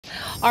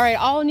All right,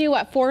 all new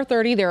at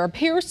 4:30, there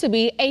appears to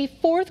be a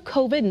fourth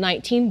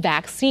COVID-19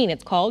 vaccine.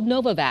 It's called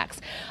Novavax.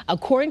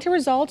 According to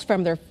results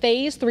from their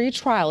phase 3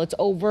 trial, it's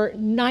over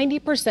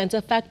 90%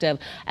 effective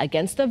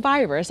against the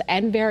virus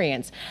and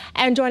variants.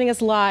 And joining us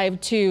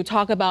live to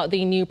talk about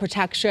the new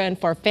protection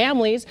for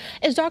families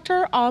is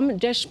Dr. Ohm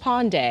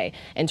Deshpande,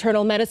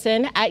 internal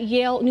medicine at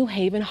Yale New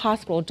Haven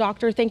Hospital.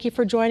 Doctor, thank you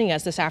for joining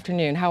us this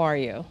afternoon. How are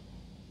you?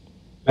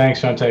 Thanks,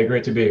 Shantae.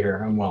 Great to be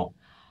here. I'm well.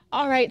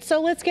 All right, so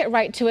let's get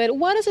right to it.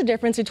 What is the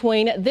difference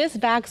between this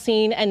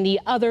vaccine and the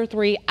other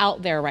three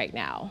out there right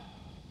now?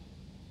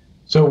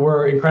 So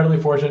we're incredibly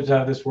fortunate to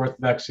have this fourth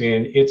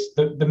vaccine. It's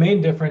the main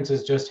difference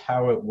is just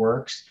how it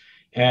works.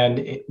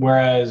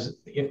 Whereas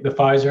the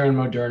Pfizer and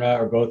Moderna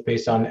are both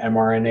based on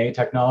mRNA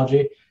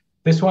technology,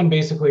 this one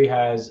basically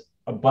has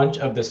a bunch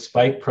of the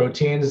spike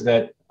proteins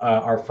that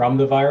are from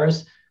the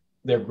virus.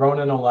 They're grown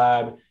in a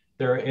lab.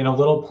 They're in a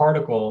little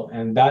particle,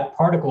 and that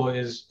particle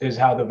is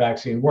how the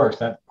vaccine works.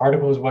 That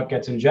particle is what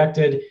gets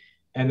injected,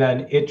 and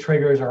then it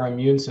triggers our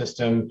immune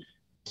system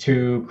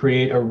to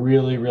create a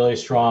really, really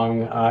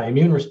strong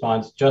immune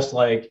response, just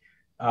like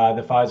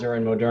the Pfizer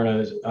and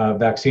Moderna's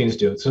vaccines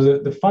do. So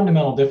the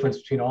fundamental difference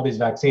between all these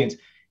vaccines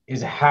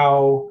is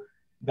how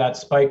that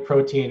spike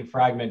protein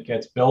fragment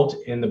gets built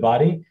in the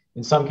body.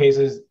 In some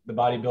cases, the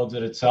body builds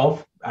it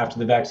itself after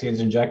the vaccine is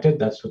injected.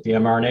 That's with the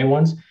mRNA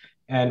ones.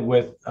 And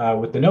with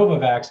the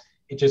Novavax,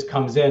 it just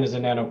comes in as a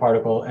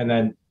nanoparticle and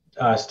then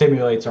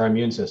stimulates our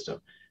immune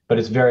system. But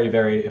it's very,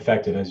 very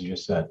effective, as you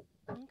just said.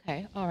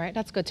 Okay, all right,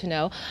 that's good to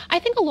know. I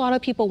think a lot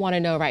of people want to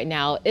know right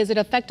now, is it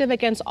effective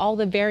against all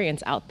the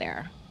variants out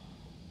there?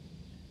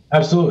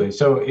 Absolutely.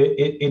 So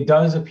it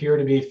does appear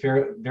to be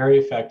very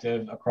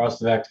effective across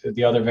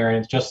the other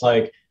variants, just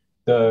like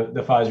the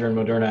Pfizer and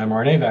Moderna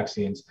mRNA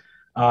vaccines.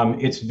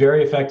 It's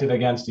very effective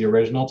against the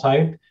original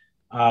type.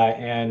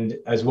 And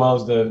as well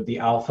as the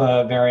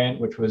alpha variant,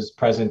 which was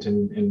present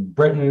in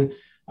Britain,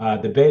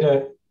 the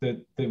beta,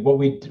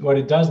 what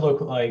it does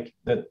look like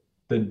that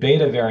the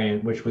beta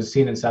variant, which was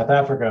seen in South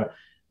Africa,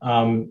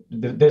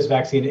 this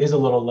vaccine is a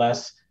little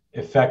less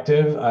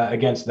effective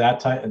against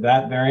that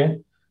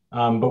variant.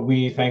 But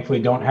we thankfully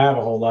don't have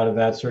a whole lot of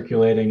that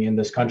circulating in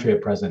this country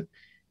at present.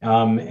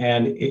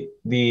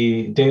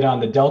 The data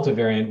on the Delta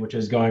variant, which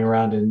is going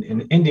around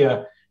in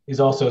India, is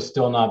also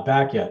still not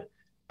back yet.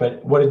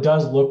 But what it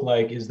does look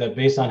like is that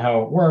based on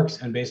how it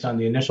works and based on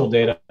the initial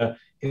data,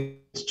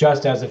 it's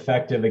just as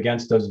effective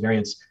against those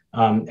variants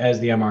as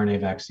the mRNA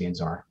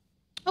vaccines are.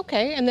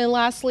 Okay, and then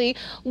lastly,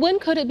 when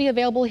could it be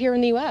available here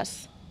in the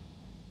U.S.?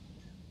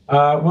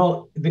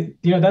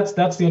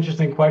 That's the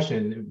interesting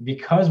question.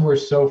 Because we're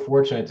so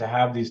fortunate to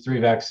have these three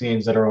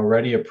vaccines that are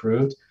already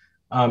approved,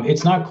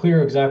 it's not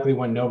clear exactly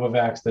when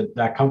Novavax,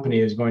 that company,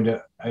 is going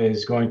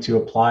to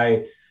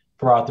apply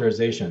for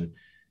authorization.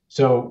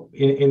 So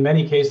in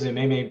many cases, it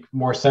may make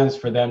more sense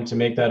for them to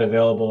make that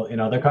available in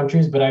other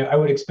countries, but I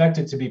would expect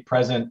it to be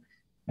present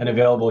and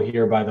available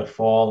here by the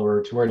fall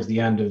or towards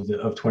the end of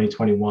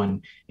 2021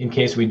 in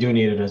case we do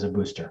need it as a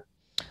booster.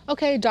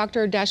 Okay,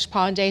 Dr.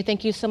 Deshpande,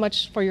 thank you so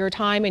much for your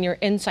time and your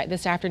insight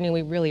this afternoon.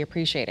 We really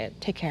appreciate it.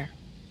 Take care.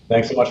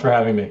 Thanks so much for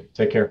having me.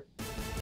 Take care.